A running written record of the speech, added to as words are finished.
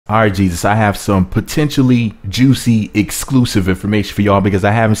All right, Jesus, I have some potentially juicy exclusive information for y'all because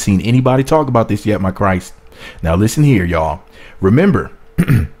I haven't seen anybody talk about this yet, my Christ. Now listen here, y'all. Remember,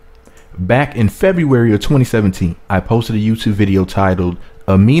 back in February of 2017, I posted a YouTube video titled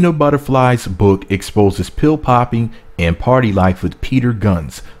Amina Butterfly's book exposes pill popping and party life with Peter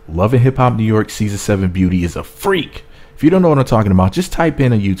Guns. Love and Hip Hop New York Season 7 Beauty is a freak. If you don't know what I'm talking about, just type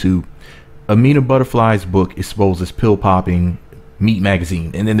in on YouTube, Amina Butterfly's book exposes pill popping Meat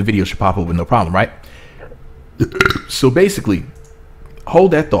Magazine, and then the video should pop up with no problem, right? So basically, hold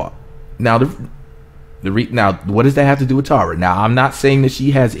that thought. Now, now, what does that have to do with Tara? Now, I'm not saying that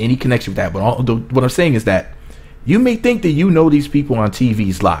she has any connection with that, but what I'm saying is that you may think that you know these people on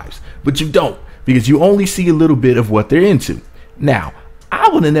TV's lives, but you don't, because you only see a little bit of what they're into. Now, I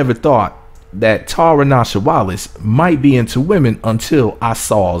would have never thought that Tara Nasha Wallace might be into women until I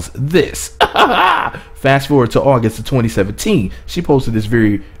saw this. Fast forward to August of 2017, she posted this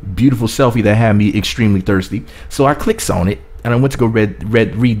very beautiful selfie that had me extremely thirsty. So I clicked on it and I went to go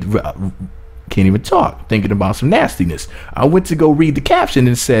can't even talk, thinking about some nastiness. I went to go read the caption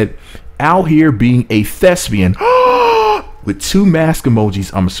and it said, out here being a thespian with 2 mask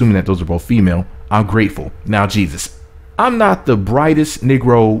emojis. I'm assuming that those are both female. I'm grateful. Now, Jesus, I'm not the brightest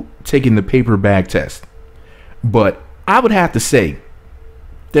Negro taking the paper bag test, but I would have to say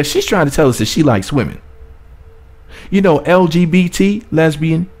that she's trying to tell us that she likes women. You know, LGBT,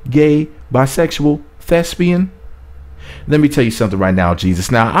 lesbian, gay, bisexual, thespian. Let me tell you something right now,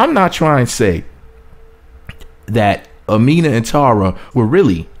 Jesus. Now, I'm not trying to say that Amina and Tara were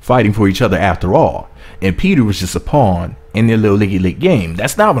really fighting for each other after all, and Peter was just a pawn in their little licky-lick game.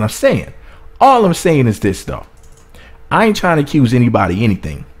 That's not what I'm saying. All I'm saying is this, though. I ain't trying to accuse anybody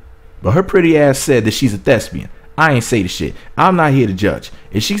anything, but her pretty ass said that she's a thespian. I ain't say the shit. I'm not here to judge.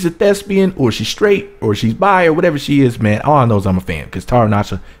 If she's a thespian or she's straight or she's bi or whatever she is, man, all I know is I'm a fan because Tara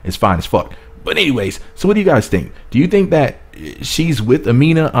Nasha is fine as fuck. But anyways, so what do you guys think? Do you think that she's with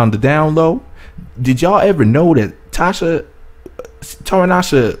Amina on the down low? Did y'all ever know that Tara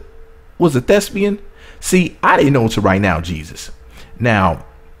Nasha was a thespian? See, I didn't know until right now, Jesus. Now,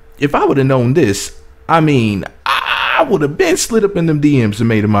 if I would have known this, I mean, I would have been slid up in them DMs and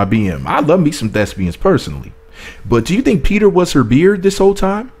made it my BM. I love me some thespians personally. But do you think Peter was her beard this whole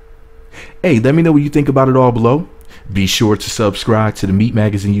time? Hey, let me know what you think about it all below. Be sure to subscribe to the Meat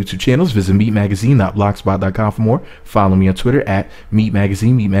Magazine YouTube channels. Visit meatmagazine.blogspot.com for more. Follow me on Twitter at Meat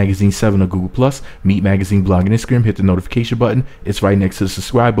Magazine, Meat Magazine 7 on Google+, Meat Magazine blog and Instagram. Hit the notification button. It's right next to the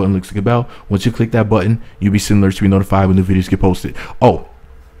subscribe button. Looks like a bell. Once you click that button, you'll be sent alerts to be notified when new videos get posted. Oh,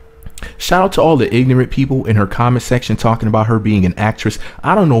 shout out to all the ignorant people in her comment section talking about her being an actress.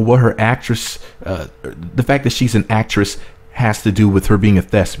 I don't know what her actress, the fact that she's an actress has to do with her being a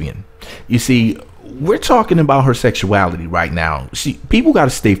thespian. You see, we're talking about her sexuality right now. People got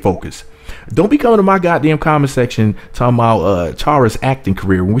to stay focused. Don't be coming to my goddamn comment section talking about Tara's acting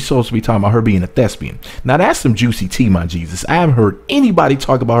career when we're supposed to be talking about her being a thespian. Now that's some juicy tea, my Jesus. I haven't heard anybody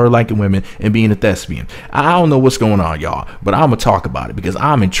talk about her liking women and being a thespian. I don't know what's going on, y'all, but I'm gonna talk about it because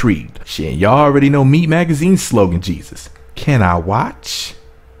I'm intrigued. Shit, y'all already know Meat Magazine's slogan, Jesus. Can I watch?